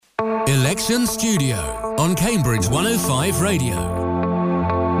Election Studio on Cambridge 105 Radio.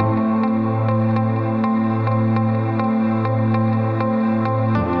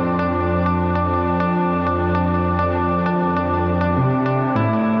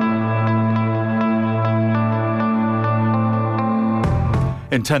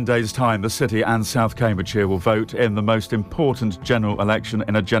 In 10 days' time, the City and South Cambridgeshire will vote in the most important general election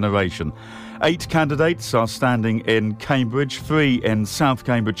in a generation. 8 candidates are standing in Cambridge, 3 in South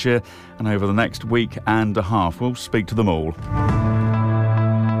Cambridgeshire, and over the next week and a half, we'll speak to them all.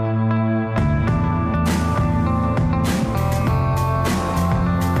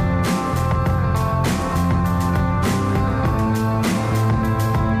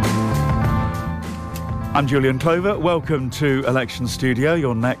 I'm Julian Clover. Welcome to Election Studio,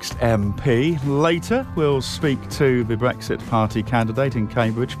 your next MP. Later, we'll speak to the Brexit Party candidate in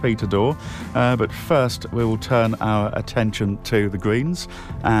Cambridge, Peter Dorr. But first, we will turn our attention to the Greens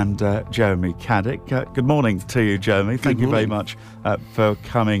and Jeremy Caddick. Good morning to you, Jeremy. Thank you very much for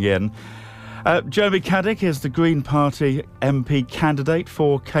coming in. Jeremy Caddick is the Green Party MP candidate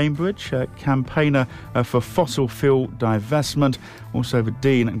for Cambridge, campaigner for fossil fuel divestment, also the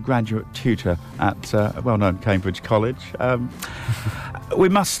Dean and graduate tutor at a well-known Cambridge College. We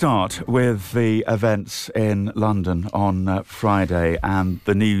must start with the events in London on Friday and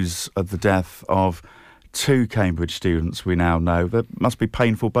the news of the death of 2 Cambridge students, we now know. That must be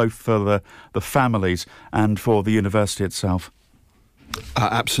painful both for the families and for the university itself.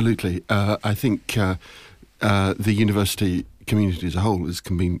 Absolutely. I think the university community as a whole has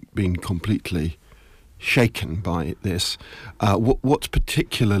been completely shaken by this. What's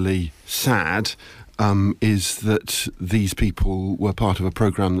particularly sad is that these people were part of a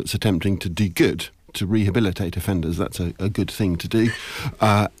programme that's attempting to do good, to rehabilitate offenders. That's a good thing to do,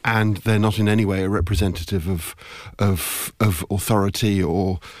 and they're not in any way a representative of authority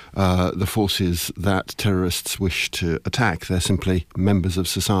or the forces that terrorists wish to attack. They're simply members of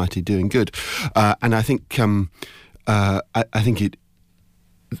society doing good, and I think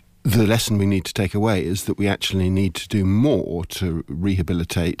the lesson we need to take away is that we actually need to do more to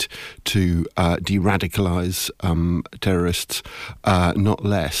rehabilitate, to de-radicalise terrorists, not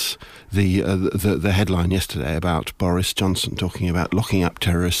less. The headline yesterday about Boris Johnson talking about locking up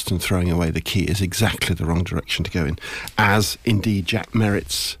terrorists and throwing away the key is exactly the wrong direction to go in, as indeed Jack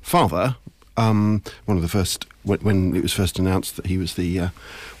Merritt's father, one of the first, when it was first announced that he was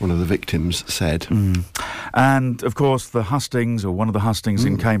one of the victims, said. And of course the hustings, or one of the hustings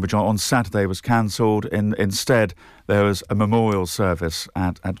in Cambridge on Saturday, was cancelled. Instead there was a memorial service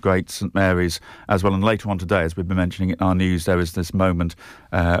at Great St Mary's as well, and later on today, as we've been mentioning in our news, there is this moment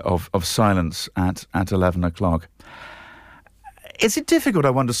of silence at 11 o'clock. Is it difficult, I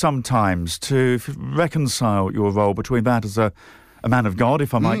wonder, sometimes to reconcile your role between that as a man of God,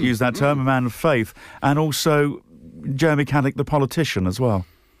 if I might use that term, a man of faith, and also Jeremy Caddick, the politician, as well?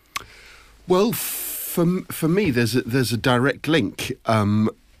 Well, for me, there's a direct link.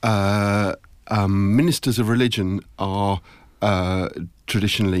 Ministers of religion are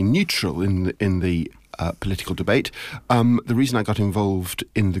traditionally neutral in the political debate. The reason I got involved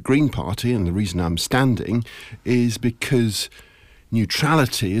in the Green Party and the reason I'm standing is because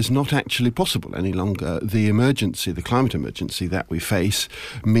neutrality is not actually possible any longer. The emergency, the climate emergency that we face,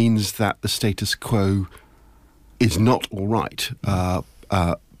 means that the status quo is not all right.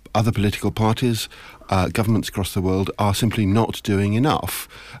 Other political parties, governments across the world are simply not doing enough,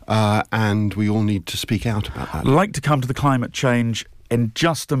 and we all need to speak out about that. I'd like to come to the climate change in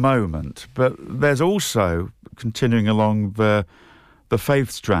just a moment, but there's also, continuing along the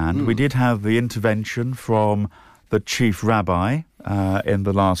faith strand, we did have the intervention from the chief rabbi in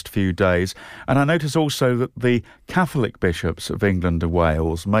the last few days. And I notice also that the Catholic bishops of England and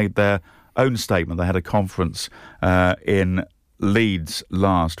Wales made their own statement. They had a conference in Leeds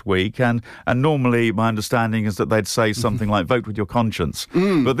last week, and normally my understanding is that they'd say something like vote with your conscience,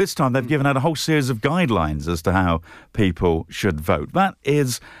 but this time they've given out a whole series of guidelines as to how people should vote. That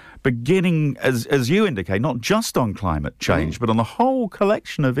is beginning, as you indicate, not just on climate change, but on the whole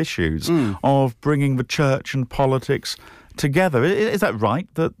collection of issues of bringing the church and politics together. Is that right,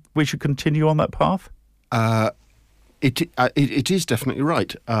 that we should continue on that path? It is definitely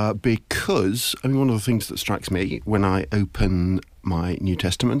right, because one of the things that strikes me when I open my New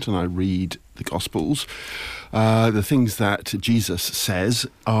Testament and I read the Gospels, the things that Jesus says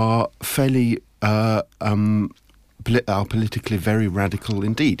are fairly are politically very radical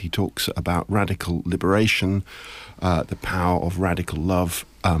indeed. He talks about radical liberation, the power of radical love,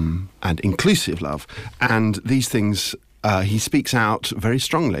 and inclusive love, and these things. He speaks out very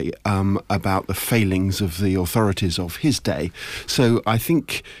strongly about the failings of the authorities of his day. So I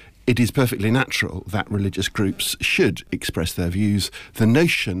think it is perfectly natural that religious groups should express their views. The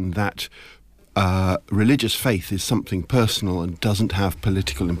notion that religious faith is something personal and doesn't have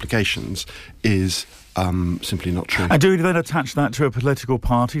political implications is simply not true. And do you then attach that to a political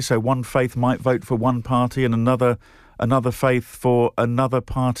party? So one faith might vote for one party and another faith for another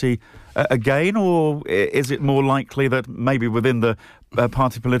party again? Or is it more likely that maybe within the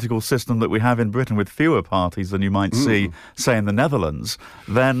party political system that we have in Britain, with fewer parties than you might see, say, in the Netherlands,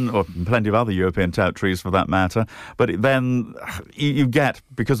 then, or plenty of other European territories for that matter, but then you get,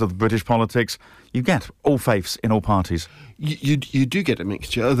 because of the British politics, you get all faiths in all parties? You do get a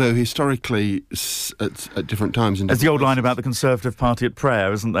mixture, although historically at different times... There's the old line about the Conservative Party at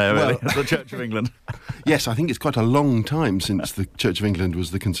prayer, isn't there, really? The Church of England. Yes, I think it's quite a long time since the Church of England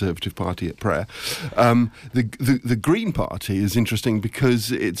was the Conservative Party at prayer. The Green Party is interesting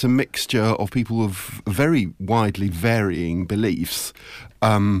because it's a mixture of people of very widely varying beliefs,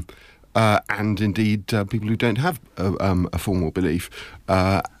 and indeed people who don't have a formal belief.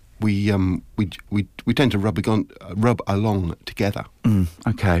 We tend to rub along together.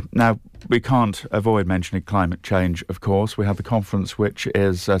 OK. Now, we can't avoid mentioning climate change, of course. We have the conference which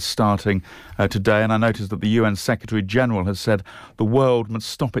is starting today, and I noticed that the UN Secretary-General has said the world must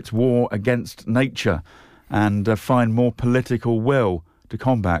stop its war against nature and find more political will to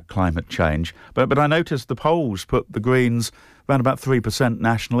combat climate change. But I noticed the polls put the Greens around about 3%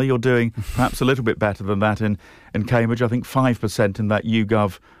 nationally. You're doing perhaps a little bit better than that in Cambridge. I think 5% in that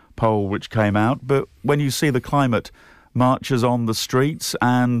YouGov poll which came out. But when you see the climate marches on the streets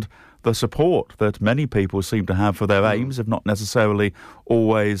and the support that many people seem to have for their aims, if not necessarily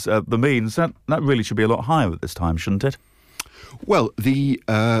always the means, that really should be a lot higher at this time, shouldn't it? Well, the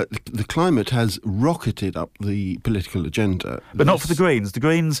climate has rocketed up the political agenda, but not for the Greens. The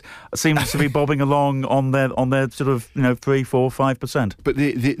Greens seem to be bobbing along on their sort of 3, 4, 5%. But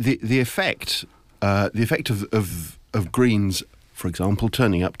the effect of Greens, for example,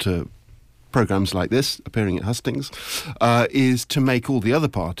 turning up to programmes like this, appearing at Hustings, is to make all the other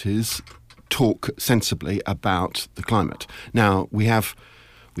parties talk sensibly about the climate. Now we have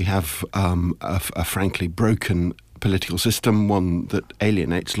a frankly broken political system, one that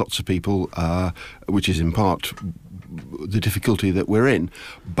alienates lots of people, which is in part the difficulty that we're in.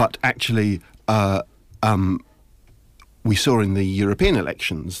 But actually, we saw in the European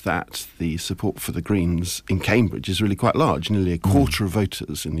elections that the support for the Greens in Cambridge is really quite large, nearly a quarter of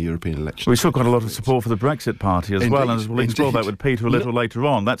voters in the European elections. We saw quite a lot of support for the Brexit Party as well, and we'll explore that with Peter a little later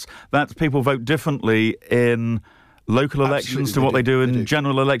on. That's people vote differently in local elections to what they do in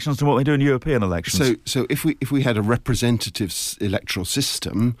general elections to what they do in European elections. So if we had a representative electoral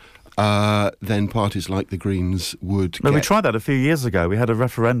system, then parties like the Greens would get... We tried that a few years ago. We had a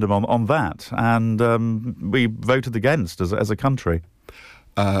referendum on that, and we voted against as a country.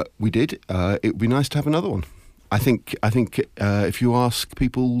 We did. It would be nice to have another one. I think if you ask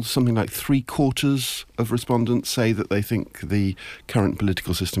people, something like 3/4 of respondents say that they think the current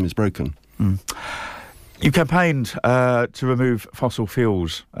political system is broken. You campaigned to remove fossil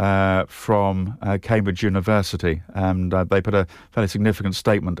fuels from Cambridge University, and they put a fairly significant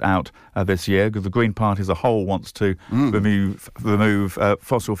statement out this year, because the Green Party as a whole wants to remove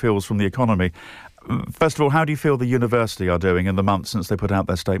fossil fuels from the economy. First of all, how do you feel the university are doing in the months since they put out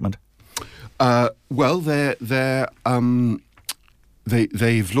their statement? Well,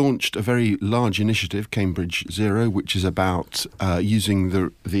 they've launched a very large initiative, Cambridge Zero, which is about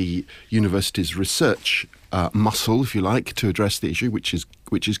using the university's research muscle, if you like, to address the issue, which is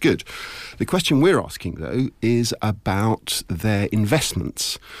good. The question we're asking, though, is about their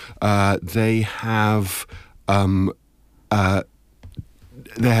investments. They have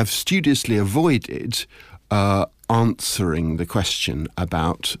studiously avoided answering the question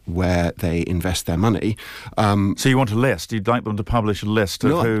about where they invest their money. So you want a list? You'd like them to publish a list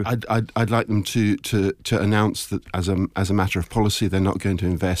of who? I'd like them to announce that as a matter of policy, they're not going to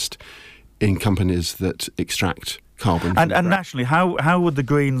invest in companies that extract carbon. And nationally, how would the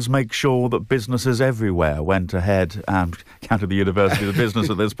Greens make sure that businesses everywhere went ahead and counted the university the business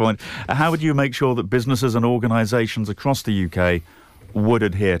at this point? How would you make sure that businesses and organisations across the UK would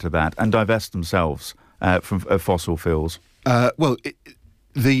adhere to that and divest themselves from fossil fuels?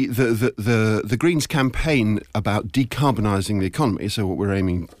 The Greens campaign about decarbonising the economy, so what we're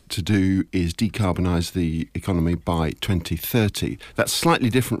aiming to do is decarbonise the economy by 2030. That's slightly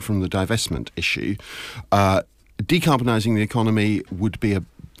different from the divestment issue. Decarbonising the economy would be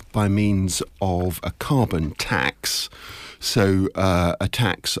by means of a carbon tax, so a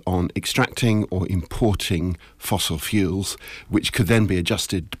tax on extracting or importing fossil fuels, which could then be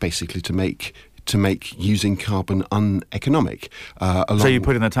adjusted basically to make to make using carbon uneconomic. So you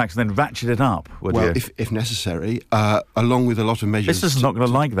put in the tax and then ratchet it up, would you? Well, if necessary, along with a lot of measures. Businesses are not going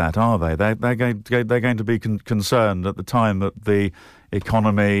to like that, are they? They're going to be concerned at the time that the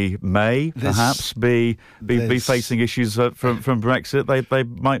economy may perhaps be facing issues from Brexit. They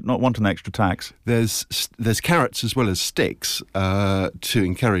might not want an extra tax. There's carrots as well as sticks to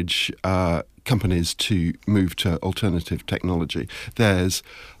encourage companies to move to alternative technology. There's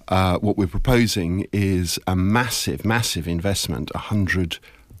what we're proposing is a massive investment, £100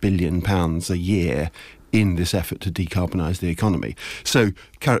 billion a year, in this effort to decarbonise the economy. So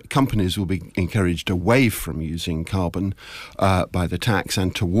companies will be encouraged away from using carbon by the tax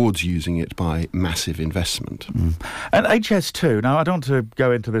and towards using it by massive investment. And HS2, now I don't want to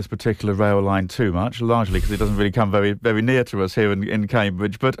go into this particular rail line too much, largely because it doesn't really come very, very near to us here in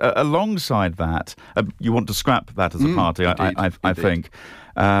Cambridge, but alongside that, you want to scrap that as a party, I think.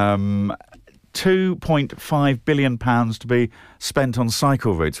 £2.5 billion to be spent on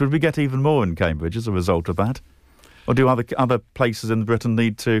cycle routes. Would we get even more in Cambridge as a result of that? Or do other places in Britain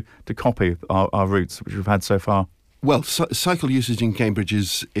need to copy our routes, which we've had so far? Well, cycle usage in Cambridge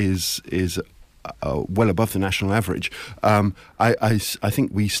is well above the national average. I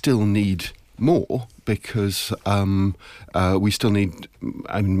think we still need more because we still need...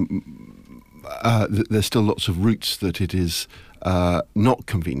 there's still lots of routes that it is not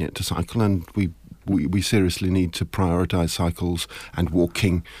convenient to cycle, and we seriously need to prioritise cycles and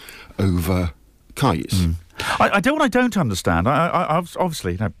walking over car use. What I don't understand, I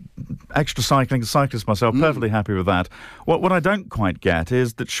obviously, extra cycling, cyclist myself, perfectly happy with that. What I don't quite get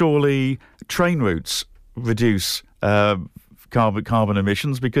is that surely train routes reduce carbon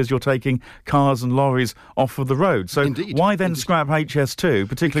emissions because you're taking cars and lorries off of the road. So why then scrap HS2,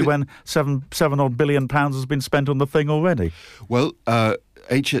 particularly when £7 billion has been spent on the thing already? Well,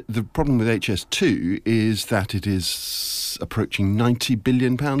 the problem with HS2 is that it is approaching £90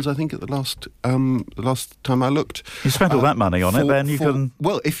 billion, I think, at the last time I looked. You spent all that money on it, then you can...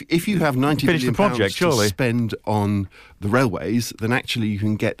 Well, if you have £90 billion to spend on the railways, then actually you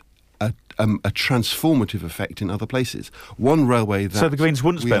can get a transformative effect in other places. One railway that... So the Greens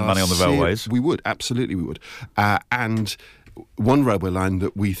wouldn't spend money on the railways? We would, absolutely we would. And one railway line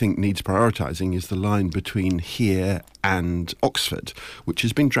that we think needs prioritising is the line between here and Oxford, which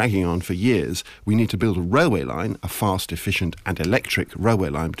has been dragging on for years. We need to build a railway line, a fast, efficient and electric railway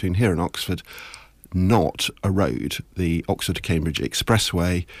line between here and Oxford, not a road. The Oxford to Cambridge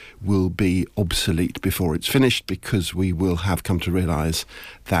Expressway will be obsolete before it's finished because we will have come to realise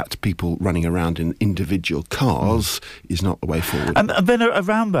that people running around in individual cars is not the way forward. And then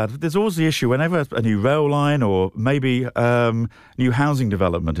around that, there's always the issue whenever a new rail line or maybe new housing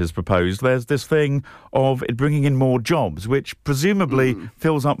development is proposed, there's this thing of it bringing in more jobs, which presumably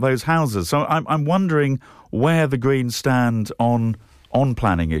fills up those houses. So I'm wondering where the Greens stand on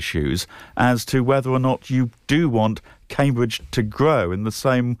planning issues as to whether or not you do want Cambridge to grow in the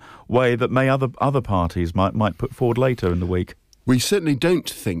same way that other parties might put forward later in the week. We certainly don't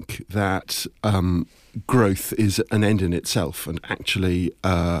think that growth is an end in itself, and actually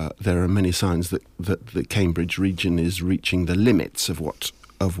there are many signs that the Cambridge region is reaching the limits of what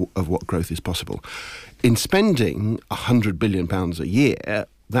growth is possible. In spending £100 billion a year,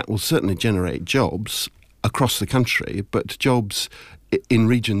 that will certainly generate jobs across the country, but jobs in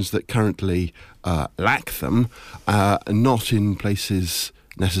regions that currently lack them, not in places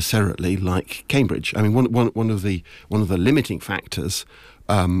necessarily like Cambridge. I mean, one of the limiting factors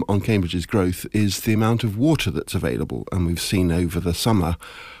on Cambridge's growth is the amount of water that's available, and we've seen over the summer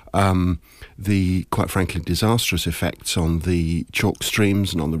the quite frankly disastrous effects on the chalk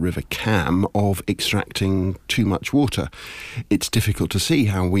streams and on the River Cam of extracting too much water. It's difficult to see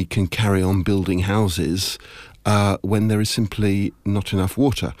how we can carry on building houses when there is simply not enough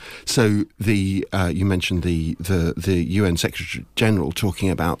water. So you mentioned the UN Secretary General talking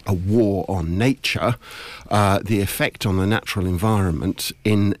about a war on nature, the effect on the natural environment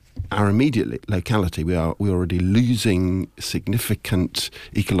in our immediate locality. We're already losing significant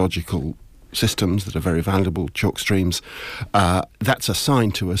ecological systems that are very valuable, chalk streams. That's a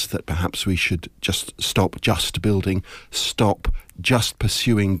sign to us that perhaps we should just stop just building, stop just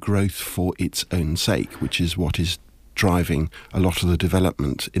pursuing growth for its own sake, which is what is driving a lot of the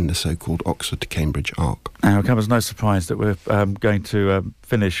development in the so-called Oxford to Cambridge arc. Now, it comes as no surprise that we're going to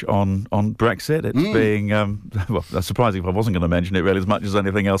finish on Brexit. It's being, well, that's surprising if I wasn't going to mention it really as much as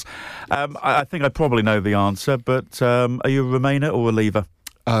anything else. I think I probably know the answer, but are you a Remainer or a Leaver?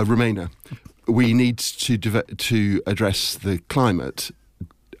 Remainer. We need to address the climate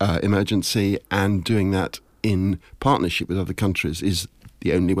emergency, and doing that in partnership with other countries is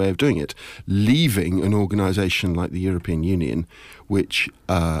the only way of doing it. Leaving an organisation like the European Union, which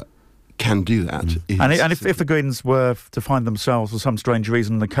can do that. And if the Greens were to find themselves, for some strange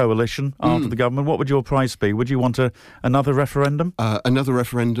reason, in a coalition after the government, what would your price be? Would you want another referendum? Another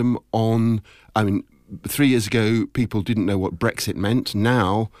referendum on... 3 years ago, people didn't know what Brexit meant.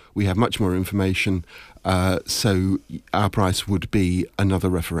 Now we have much more information, so our price would be another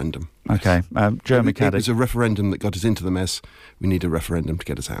referendum. Okay. Jeremy Caddick. It was a referendum that got us into the mess. We need a referendum to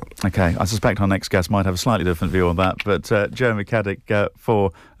get us out. Okay. I suspect our next guest might have a slightly different view on that, but Jeremy Caddick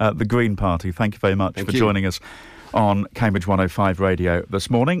for the Green Party, thank you very much for joining us on Cambridge 105 Radio this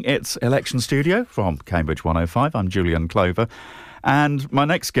morning. It's Election Studio from Cambridge 105. I'm Julian Clover. And my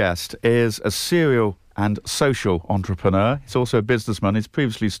next guest is a serial and social entrepreneur. He's also a businessman. He's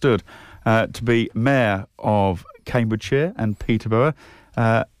previously stood to be Mayor of Cambridgeshire and Peterborough.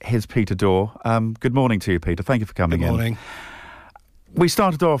 Here's Peter Dorr. Good morning to you, Peter. Thank you for coming in. Good morning. We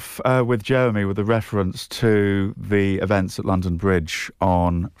started off with Jeremy with a reference to the events at London Bridge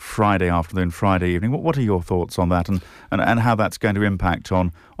on Friday afternoon, Friday evening. What are your thoughts on that and how that's going to impact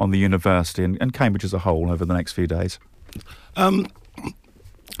on the university and Cambridge as a whole over the next few days?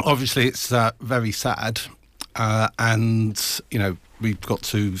 Obviously, it's very sad, and we've got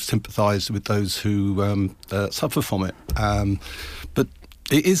to sympathise with those who suffer from it. But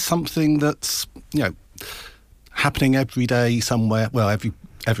it is something that's happening every day somewhere. Well,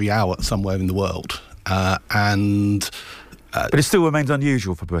 every hour somewhere in the world, but it still remains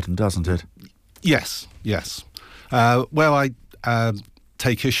unusual for Britain, doesn't it? Yes. Where I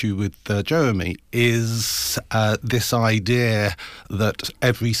take issue with Jeremy is this idea that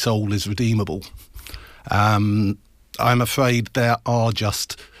every soul is redeemable. I'm afraid there are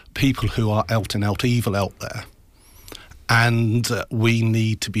just people who are out and out evil out there, and we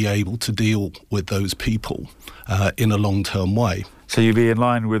need to be able to deal with those people in a long-term way. So you'd be in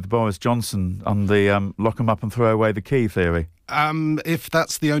line with Boris Johnson on the lock 'em up and throw away the key theory? If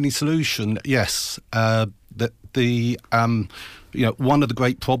that's the only solution, yes. One of the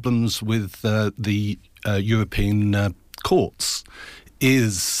great problems with the European courts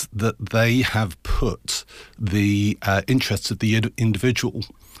is that they have put the interests of the individual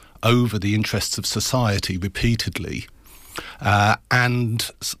over the interests of society repeatedly. And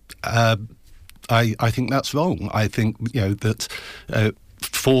I think that's wrong. I think, that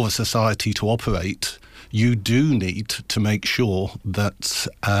for a society to operate, you do need to make sure that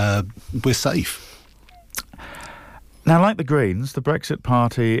we're safe. Now, like the Greens, the Brexit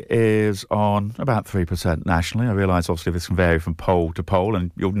Party is on about 3% nationally. I realise, obviously, this can vary from poll to poll,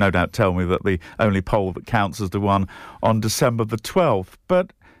 and you'll no doubt tell me that the only poll that counts is the one on December the 12th.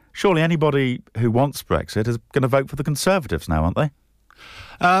 But surely anybody who wants Brexit is going to vote for the Conservatives now, aren't they?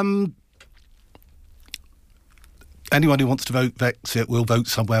 Anyone who wants to vote Brexit will vote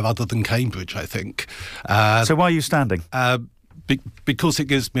somewhere other than Cambridge, I think. So why are you standing? Because it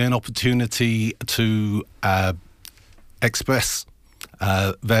gives me an opportunity to express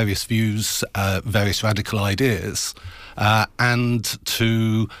various views, various radical ideas, and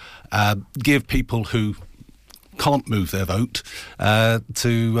to give people who can't move their vote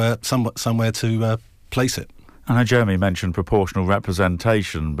to somewhere to place it. I know Jeremy mentioned proportional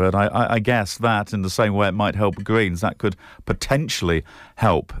representation, but I guess that in the same way it might help Greens, that could potentially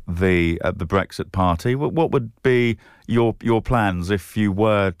help the Brexit Party. What would be your plans if you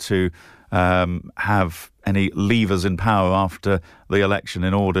were to have any levers in power after the election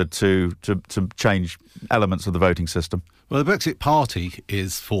in order to change elements of the voting system? Well, the Brexit Party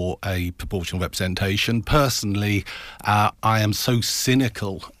is for a proportional representation. Personally, I am so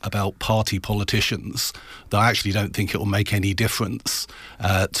cynical about party politicians that I actually don't think it will make any difference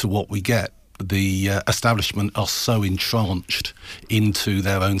to what we get. The establishment are so entrenched into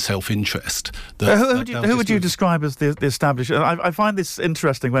their own self-interest. Who would you describe as the establishment? I find this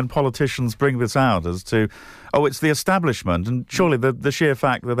interesting when politicians bring this out as to, it's the establishment, and surely the sheer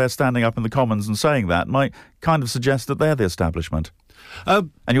fact that they're standing up in the Commons and saying that might kind of suggest that they're the establishment.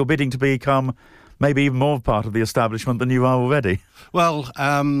 And you're bidding to become maybe even more part of the establishment than you are already. Well,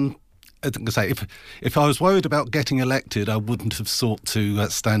 I think I say, if I was worried about getting elected, I wouldn't have sought to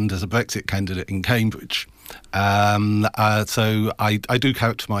stand as a Brexit candidate in Cambridge. So I do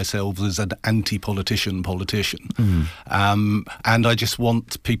character myself as an anti-politician politician. And I just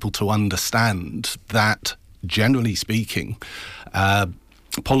want people to understand that, generally speaking,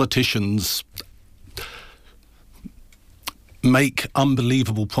 politicians make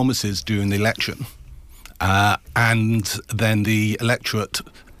unbelievable promises during the election, and then the electorate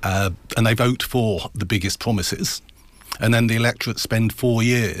and they vote for the biggest promises, and then the electorate spend 4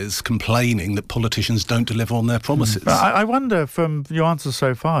 years complaining that politicians don't deliver on their promises. I wonder, from your answers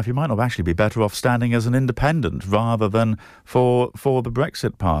so far, if you might not actually be better off standing as an independent rather than for the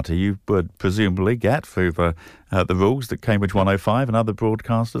Brexit Party. You would presumably get, through the rules that Cambridge 105 and other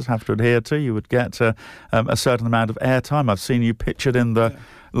broadcasters have to adhere to, you would get a certain amount of airtime. I've seen you pictured in the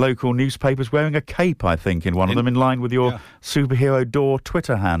local newspapers wearing a cape, I think, in one of them, in line with your Superhero Door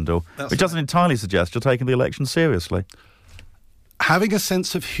Twitter handle, which doesn't entirely suggest you're taking the election seriously. Having a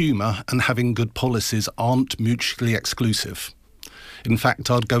sense of humour and having good policies aren't mutually exclusive. In fact,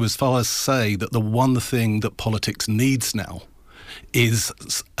 I'd go as far as say that the one thing that politics needs now is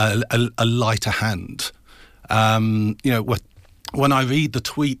a lighter hand. When I read the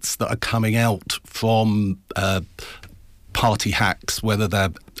tweets that are coming out from party hacks, whether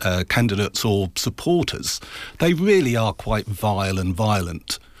they're candidates or supporters, they really are quite vile and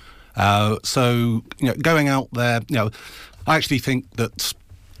violent. So going out there, I actually think that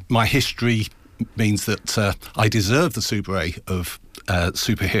my history means that I deserve the soubriquet of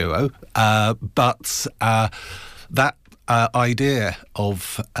superhero, but that idea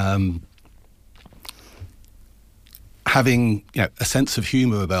of having a sense of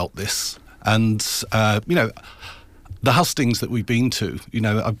humour about this, and the hustings that we've been to,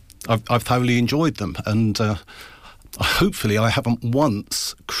 I've thoroughly enjoyed them, and hopefully I haven't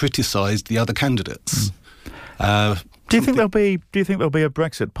once criticised the other candidates. Do you think there'll be a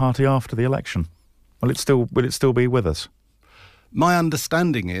Brexit Party after the election? Will it still be with us? My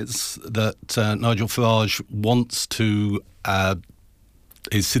understanding is that Nigel Farage wants to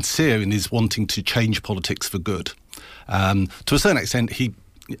is sincere in his wanting to change politics for good. To a certain extent,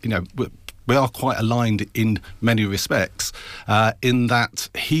 we are quite aligned in many respects, in that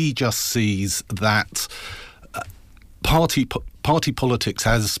he just sees that party politics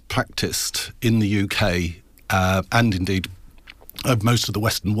as practised in the UK and indeed most of the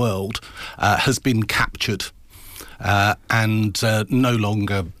Western world has been captured and no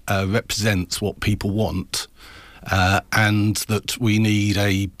longer represents what people want. And that we need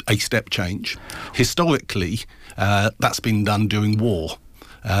a step change. Historically, that's been done during war.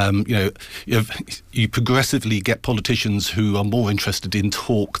 You progressively get politicians who are more interested in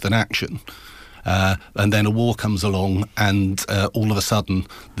talk than action. And then a war comes along, and all of a sudden,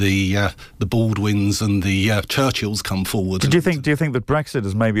 the Baldwins and the Churchills come forward. Do you think that Brexit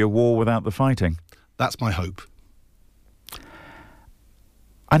is maybe a war without the fighting? That's my hope.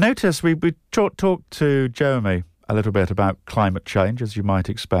 I noticed we talked to Jeremy a little bit about climate change, as you might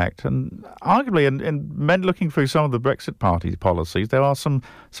expect, and arguably, in men looking through some of the Brexit Party's policies, there are some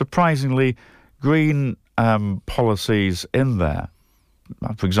surprisingly green policies in there.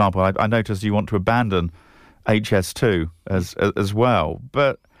 For example, I noticed you want to abandon HS2 as well,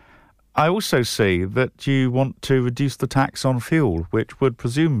 but I also see that you want to reduce the tax on fuel, which would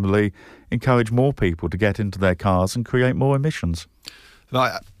presumably encourage more people to get into their cars and create more emissions.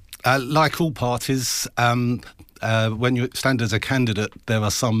 Right. Like all parties, when you stand as a candidate, there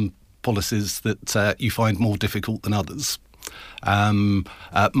are some policies that you find more difficult than others.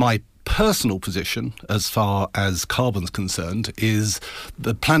 My personal position, as far as carbon's concerned, is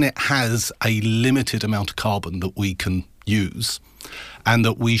the planet has a limited amount of carbon that we can use, and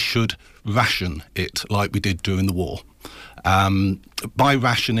that we should ration it like we did during the war. By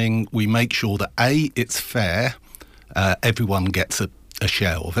rationing, we make sure that it's fair, everyone gets a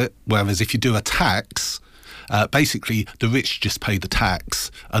share of it, whereas if you do a tax, basically the rich just pay the tax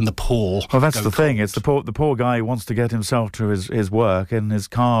and the poor. Well, that's the thing. It's the poor guy who wants to get himself to his work in his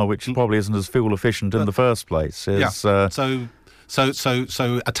car, which probably isn't as fuel efficient in the first place. So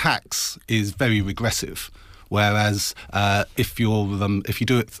a tax is very regressive. Whereas if you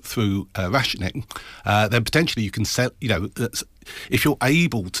do it through rationing, then potentially you can sell. If you're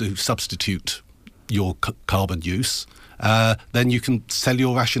able to substitute your carbon use, then you can sell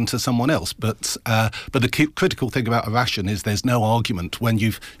your ration to someone else. But the critical thing about a ration is there's no argument when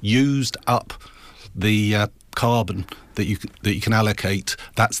you've used up the carbon that you can allocate.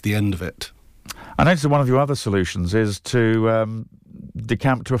 That's the end of it. I noticed that one of your other solutions is to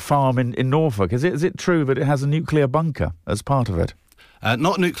decamp to a farm in Norfolk. Is it true that it has a nuclear bunker as part of it?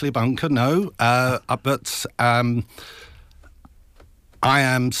 Not a nuclear bunker, no. But I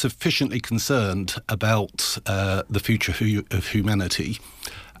am sufficiently concerned about the future of humanity,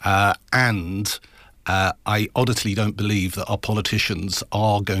 and I honestly don't believe that our politicians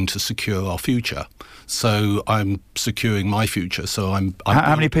are going to secure our future. So I'm securing my future. So I'm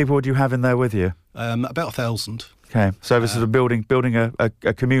how many people would you have in there with you? About 1,000. Okay, so this is building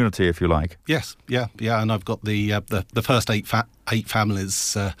a community, if you like. Yes, yeah, and I've got the first eight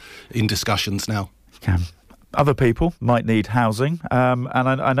families in discussions now. Okay. other people might need housing, and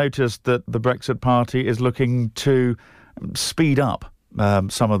I noticed that the Brexit Party is looking to speed up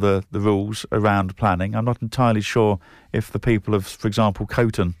some of the rules around planning. I'm not entirely sure if the people of, for example,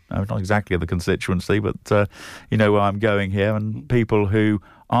 Coton, not exactly the constituency, but you know where I'm going here, and people who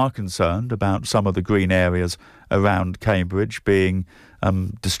are concerned about some of the green areas around Cambridge being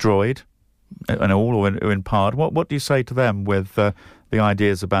destroyed in all or in part. What do you say to them with the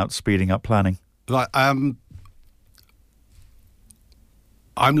ideas about speeding up planning? Right, I'm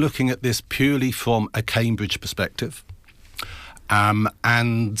looking at this purely from a Cambridge perspective.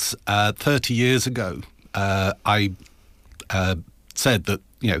 And 30 years ago, I said that,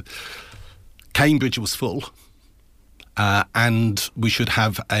 Cambridge was full and we should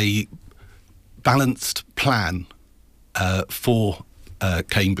have a balanced plan for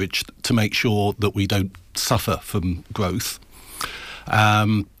Cambridge to make sure that we don't suffer from growth.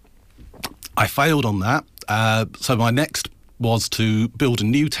 I failed on that. So my next was to build a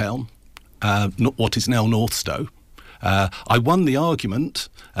new town, what is now Northstowe. I won the argument,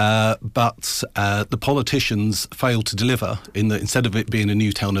 but the politicians failed to deliver in that instead of it being a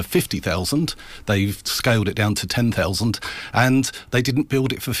new town of 50,000, they've scaled it down to 10,000, and they didn't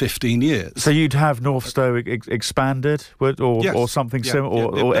build it for 15 years. So you'd have Northstowe expanded, or Yes. or something similar,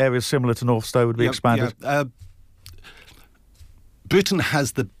 or areas similar to Northstowe would be expanded? Yeah. Britain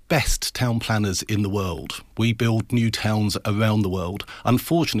has the best town planners in the world. We build new towns around the world.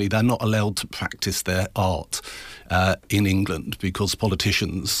 Unfortunately, they're not allowed to practice their art in England because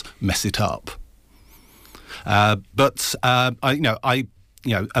politicians mess it up. But a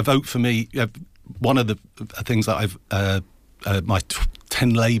vote for me. One of the things that my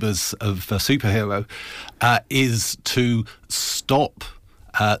 10 labours of superhero is to stop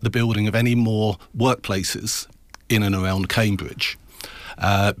the building of any more workplaces in and around Cambridge.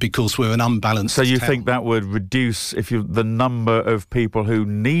 Because we're an unbalanced So you town. think that would reduce the number of people who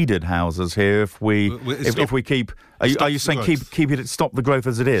needed houses here if we keep? Are you saying stop the growth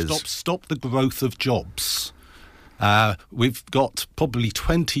as it is? Stop the growth of jobs. We've got probably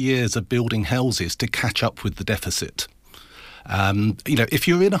 20 years of building houses to catch up with the deficit. If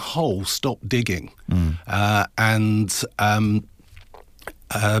you're in a hole, stop digging.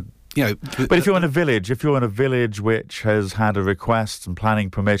 But if you're in a village which has had a request and planning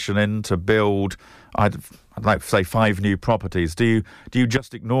permission in to build, I'd like to say 5 new properties, do you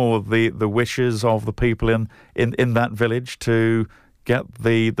just ignore the wishes of the people in that village to get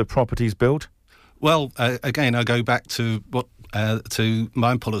the properties built? Well, again, I go back to what to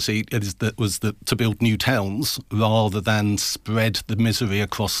my policy to build new towns rather than spread the misery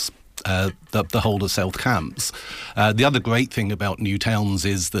across the whole of South Cambs. The other great thing about new towns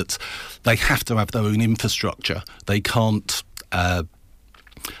is that they have to have their own infrastructure. They can't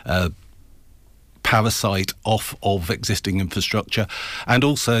parasite off of existing infrastructure. And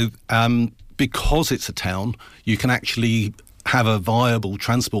also, because it's a town, you can actually have a viable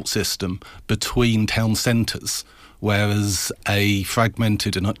transport system between town centres, whereas a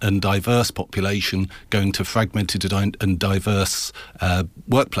fragmented and diverse population going to fragmented and diverse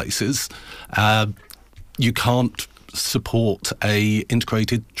workplaces, you can't support a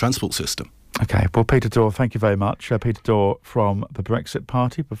integrated transport system. OK, well, Peter Dorr, thank you very much. Peter Dorr from the Brexit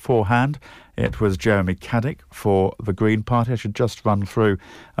Party. Beforehand, it was Jeremy Caddick for the Green Party. I should just run through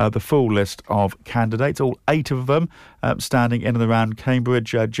the full list of candidates, all 8 of them standing in and around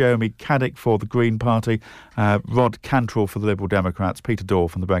Cambridge. Jeremy Caddick for the Green Party, Rod Cantrell for the Liberal Democrats, Peter Dorr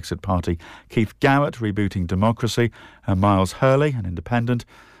from the Brexit Party, Keith Garrett, Rebooting Democracy, Miles Hurley, an independent,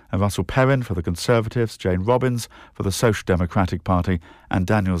 Russell Perrin for the Conservatives, Jane Robbins for the Social Democratic Party, and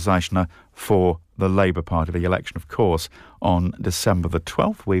Daniel Zeichner for the Labour Party. The election, of course, on December the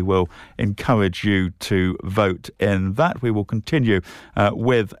 12th. We will encourage you to vote in that. We will continue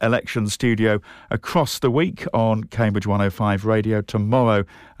with Election Studio across the week on Cambridge 105 Radio. Tomorrow,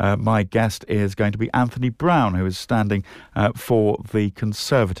 my guest is going to be Anthony Brown, who is standing for the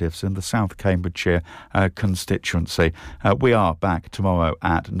Conservatives in the South Cambridgeshire constituency. We are back tomorrow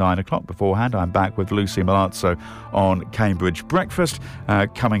at 9 o'clock. Beforehand, I'm back with Lucy Malazzo on Cambridge Breakfast.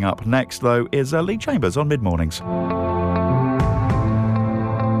 Coming up next, though, is Lee Chambers on Mid-Mornings.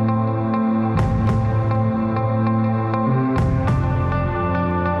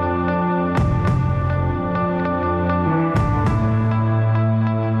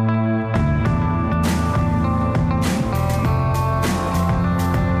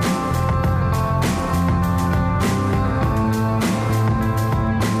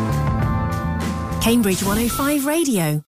 Cambridge 105 Radio.